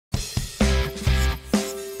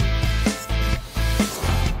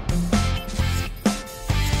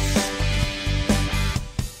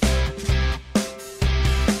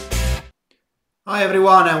Hi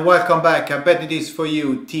everyone and welcome back. I bet it is for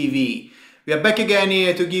you TV. We are back again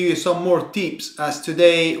here to give you some more tips, as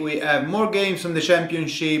today we have more games from the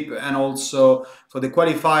Championship and also for the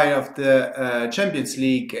qualifier of the Champions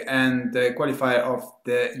League and the qualifier of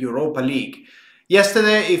the Europa League.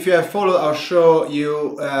 Yesterday, if you have followed our show,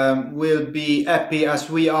 you will be happy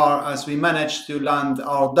as we are, as we managed to land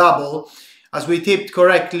our double. As we tipped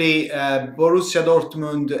correctly, Borussia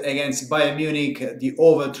Dortmund against Bayern Munich, the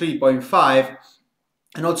over 3.5.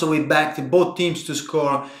 And also we backed both teams to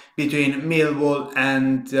score between Millwall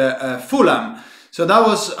and Fulham. So that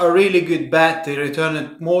was a really good bet. They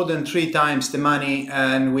returned more than 3 times the money,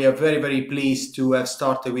 and we are very, very pleased to have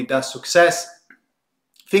started with that success.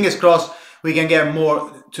 Fingers crossed we can get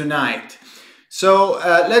more tonight. So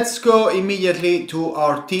let's go immediately to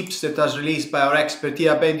our tips that was released by our expert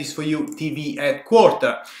here, Bet This For You TV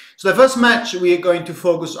headquarter. So the first match we are going to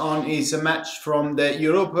focus on is a match from the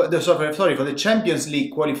for the Champions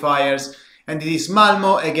League qualifiers, and it is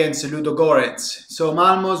Malmo against Ludogorets. So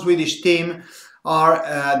Malmo, Swedish team,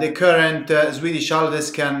 are the current Swedish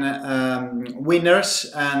Allsvenskan winners,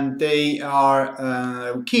 and they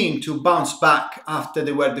are keen to bounce back after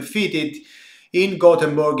they were defeated in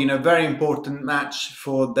Gothenburg in a very important match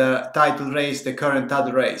for the title race, the current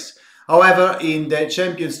title race. However, in the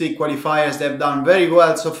Champions League qualifiers, they've done very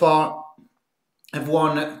well so far. Have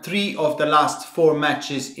won 3 of the last 4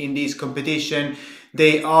 matches in this competition.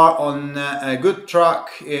 They are on a good track,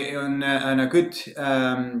 on a good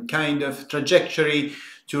kind of trajectory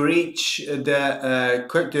to reach the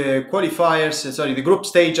qualifiers, the group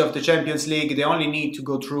stage of the Champions League. They only need to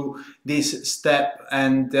go through this step,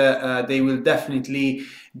 and they will definitely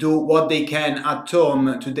do what they can at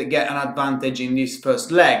home to get an advantage in this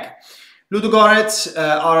first leg. Ludogorets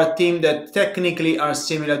are a team that technically are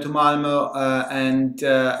similar to Malmo and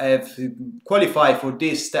have qualified for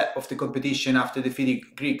this step of the competition after defeating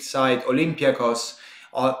Greek side Olympiacos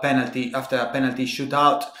after a penalty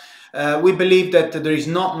shootout. We believe that there is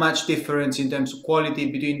not much difference in terms of quality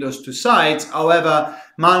between those two sides. However,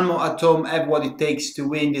 Malmo at home have what it takes to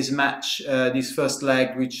win this match, this first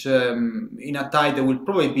leg, which in a tie that will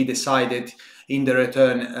probably be decided in the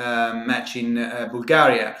return match in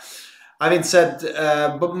Bulgaria. Having said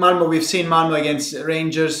Malmo, we've seen Malmo against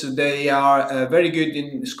Rangers. They are very good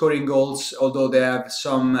in scoring goals, although they have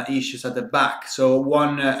some issues at the back. So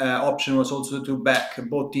one option was also to back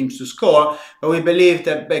both teams to score, but we believe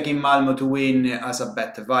that backing Malmo to win has a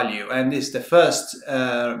better value. And this is the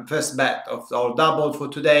first bet of our double for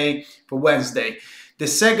today, for Wednesday. The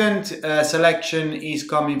second selection is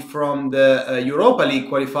coming from the Europa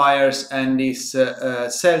League qualifiers, and is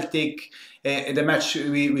Celtic. The match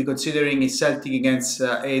we're considering is Celtic against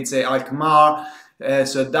AZ Alkmaar.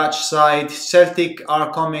 So Dutch side. Celtic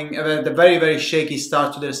are coming at a very, very shaky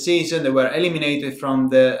start to their season. They were eliminated from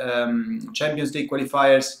the Champions League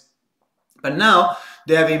qualifiers, but now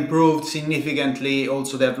they have improved significantly.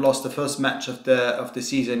 Also, they have lost the first match of the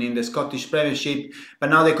season in the Scottish Premiership, but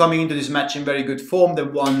now they're coming into this match in very good form. They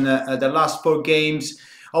won the last 4 games.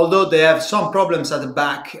 Although they have some problems at the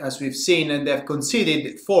back, as we've seen, and they've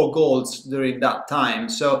conceded 4 goals during that time.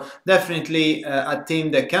 So definitely a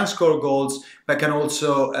team that can score goals, but can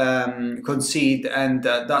also concede, and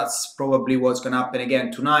that's probably what's going to happen again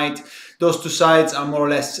tonight. Those two sides are more or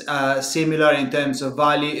less similar in terms of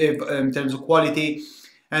value, in terms of quality.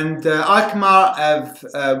 And Alkmaar have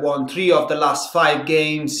won 3 of the last 5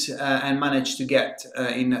 games and managed to get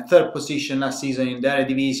in a 3rd position last season in the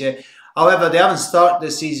Eredivisie. However, they haven't started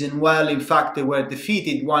the season well. In fact, they were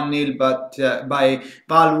defeated 1-0 by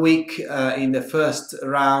Valwick in the first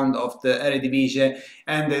round of the Eredivisie,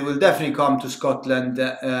 and they will definitely come to Scotland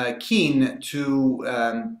keen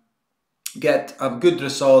to get a good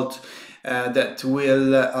result that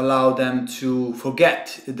will allow them to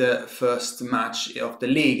forget the first match of the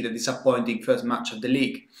league, the disappointing first match of the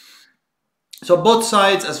league. So both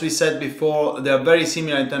sides, as we said before, they are very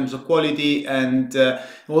similar in terms of quality, and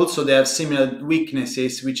also they have similar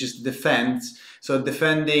weaknesses, which is defense. So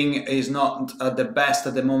defending is not at the best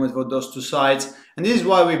at the moment for those two sides, and this is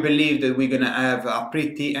why we believe that we're going to have a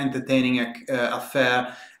pretty entertaining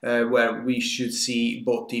affair where we should see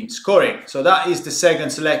both teams scoring. So that is the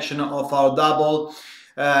second selection of our double.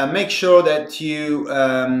 Make sure that you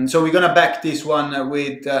so we're gonna back this one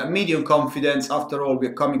with medium confidence. After all,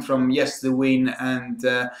 we're coming from yesterday's win, and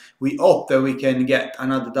we hope that we can get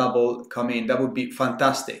another double come in. That would be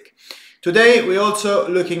fantastic. Today we're also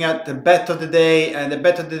looking at the bet of the day, and the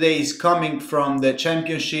bet of the day is coming from the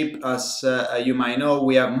Championship. As you might know,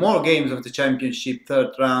 we have more games of the Championship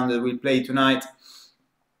 3rd round that we'll play tonight.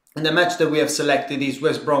 And the match that we have selected is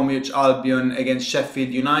West Bromwich Albion against Sheffield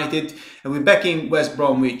United, and we're backing West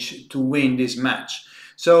Bromwich to win this match.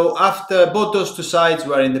 So after both those two sides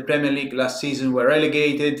were in the Premier League last season, were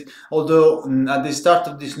relegated, although at the start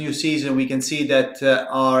of this new season we can see that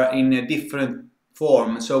are in a different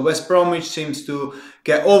form. So West Bromwich seems to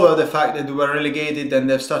get over the fact that they were relegated, and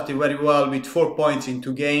they've started very well with 4 points in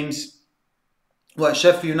 2 games. Well,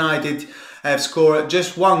 Sheffield United have scored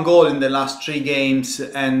just 1 goal in the last 3 games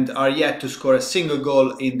and are yet to score a single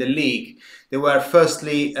goal in the league. They were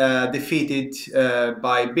firstly defeated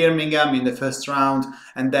by Birmingham in the first round,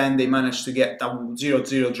 and then they managed to get a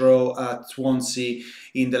 0-0 draw at Swansea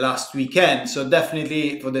in the last weekend. So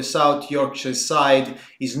definitely for the South Yorkshire side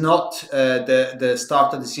is not the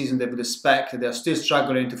start of the season they would expect. They are still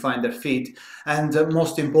struggling to find their feet, and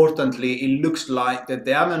most importantly, it looks like that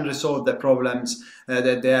they haven't resolved the problems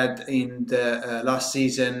that they had in the last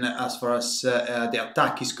season as far as the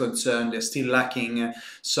attack is concerned. They're still lacking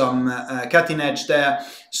some cutting edge there.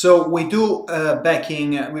 So we do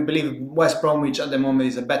backing, we believe West Bromwich at the moment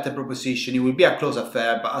is a better proposition. It will be a close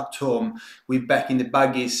affair, but at home we're backing the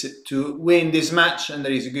Buggies to win this match, and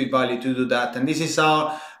there is a good value to do that. And this is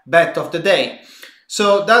our bet of the day.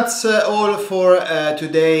 So that's all for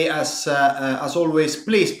today. As always,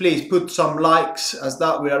 please put some likes, as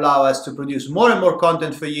that will allow us to produce more and more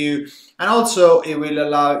content for you, and also it will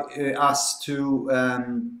allow us to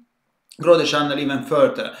grow the channel even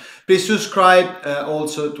further. Please subscribe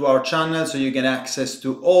also to our channel, so you can access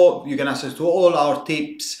to all our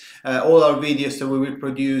tips, all our videos that we will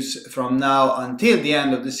produce from now until the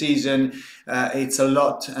end of the season. It's a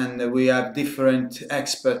lot, and we have different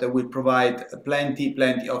experts that will provide plenty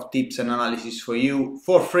of tips and analysis for you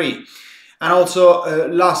for free. And also,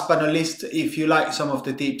 last but not least, if you like some of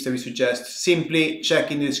the tips that we suggest, simply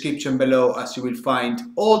check in the description below, as you will find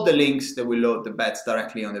all the links that will load the bets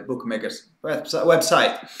directly on the bookmakers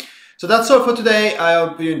website. So that's all for today. I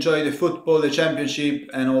hope you enjoy the football, the championship,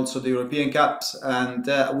 and also the European Cups. And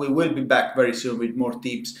we will be back very soon with more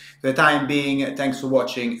tips. For the time being, thanks for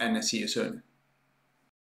watching, and see you soon.